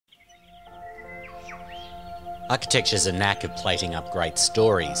Architecture's a knack of plating up great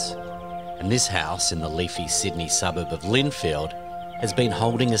stories, and this house in the leafy Sydney suburb of Lindfield has been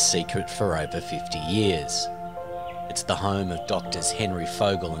holding a secret for over 50 years. It's the home of doctors Henry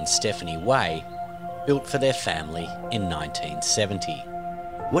Fogl and Stephanie Way, built for their family in 1970.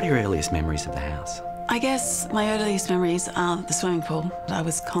 What are your earliest memories of the house? I guess my earliest memories are the swimming pool. I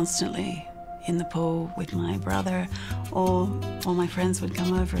was constantly in the pool with my brother, or all my friends would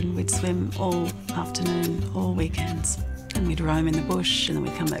come over and we'd swim all afternoon, all weekends. And we'd roam in the bush, and then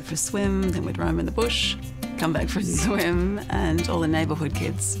we'd come back for a swim, then we'd roam in the bush, come back for a swim, and all the neighbourhood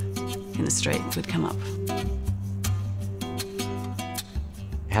kids in the street would come up.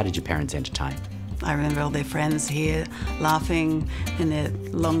 How did your parents entertain? I remember all their friends here laughing in their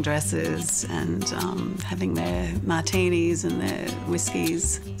long dresses and having their martinis and their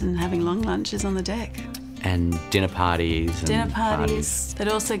whiskies and having long lunches on the deck. And dinner parties? And dinner parties. They'd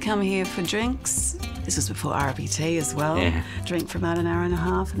also come here for drinks. This was before RPT as well. Yeah. Drink for about an hour and a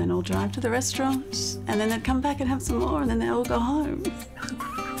half and then all drive to the restaurant. And then they'd come back and have some more and then they'd all go home.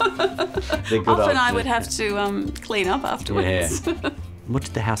 Often I would have to clean up afterwards. Yeah. What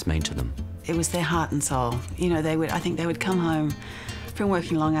did the house mean to them? It was their heart and soul. You know, I think they would come home from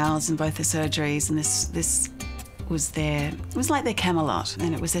working long hours in both their surgeries, and this was it was like their Camelot,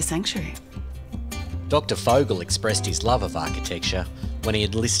 and it was their sanctuary. Dr. Fogl expressed his love of architecture when he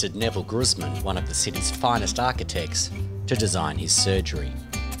enlisted Neville Grusman, one of the city's finest architects, to design his surgery.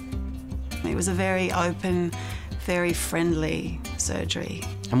 It was a very open, very friendly surgery.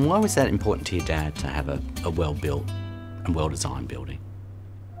 And why was that important to your dad, to have a well-built and well-designed building?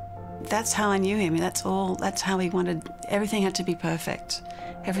 That's how I knew him. That's how he wanted. Everything had to be perfect.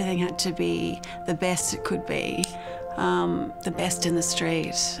 Everything had to be the best it could be, the best in the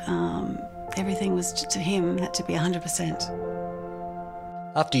street. Everything was, to him, had to be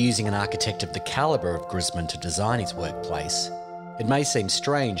 100%. After using an architect of the calibre of Grusman to design his workplace, it may seem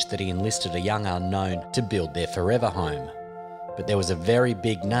strange that he enlisted a young unknown to build their forever home. But there was a very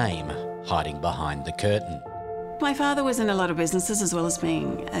big name hiding behind the curtain. My father was in a lot of businesses as well as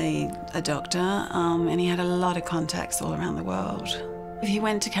being a doctor, and he had a lot of contacts all around the world. He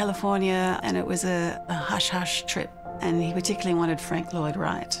went to California and it was a hush-hush trip, and he particularly wanted Frank Lloyd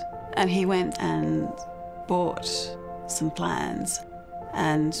Wright. And he went and bought some plans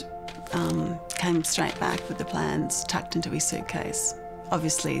and came straight back with the plans tucked into his suitcase.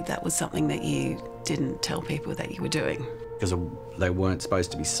 Obviously, that was something that you didn't tell people that you were doing. Because they weren't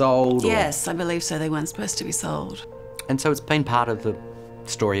supposed to be sold? Yes, I believe so. They weren't supposed to be sold. And so it's been part of the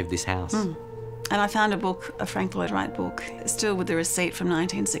story of this house? Mm. And I found a book, a Frank Lloyd Wright book, still with the receipt from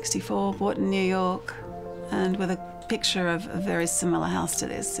 1964, bought in New York, and with a picture of a very similar house to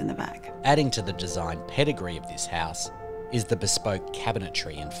this in the back. Adding to the design pedigree of this house is the bespoke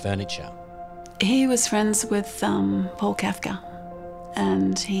cabinetry and furniture. He was friends with Paul Kafka,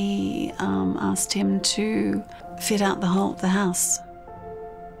 and he asked him to fit out the house,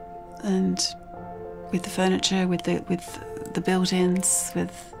 and with the furniture, with the built-ins,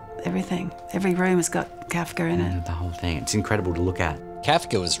 with everything. Every room has got Kafka in it. The whole thing. It's incredible to look at.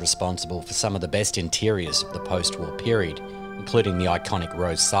 Kafka was responsible for some of the best interiors of the post-war period, including the iconic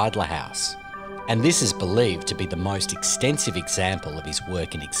Rose Seidler house. And this is believed to be the most extensive example of his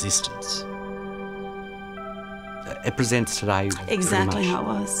work in existence. It presents today exactly how it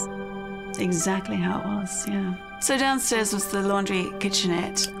was. Exactly how it was, yeah. So downstairs was the laundry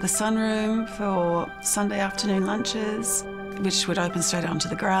kitchenette, the sunroom for Sunday afternoon lunches, which would open straight onto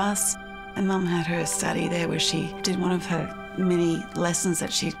the grass. And Mum had her study there where she did one of her many lessons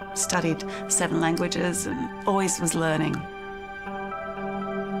that she studied 7 languages and always was learning.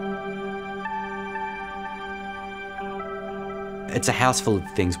 It's a house full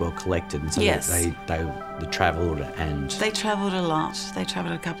of things well collected, and so yes. they travelled and... They travelled a lot. They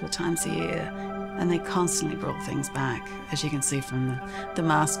travelled a couple of times a year, and they constantly brought things back, as you can see from the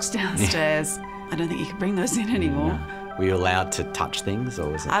masks downstairs. Yeah. I don't think you can bring those in anymore. No. Were you allowed to touch things, or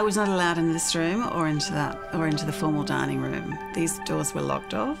was it...? I was not allowed in this room or into the formal dining room. These doors were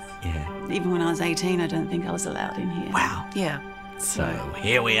locked off. Yeah. Even when I was 18, I don't think I was allowed in here. Wow. Yeah. So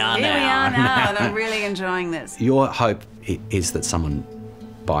here we are now. Here we are now, and I'm really enjoying this. Your hope is that someone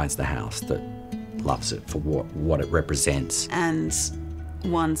buys the house that loves it for what it represents. And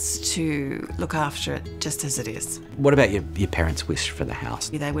wants to look after it just as it is. What about your parents' wish for the house?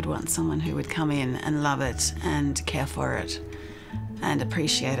 They would want someone who would come in and love it and care for it and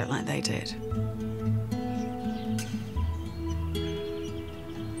appreciate it like they did.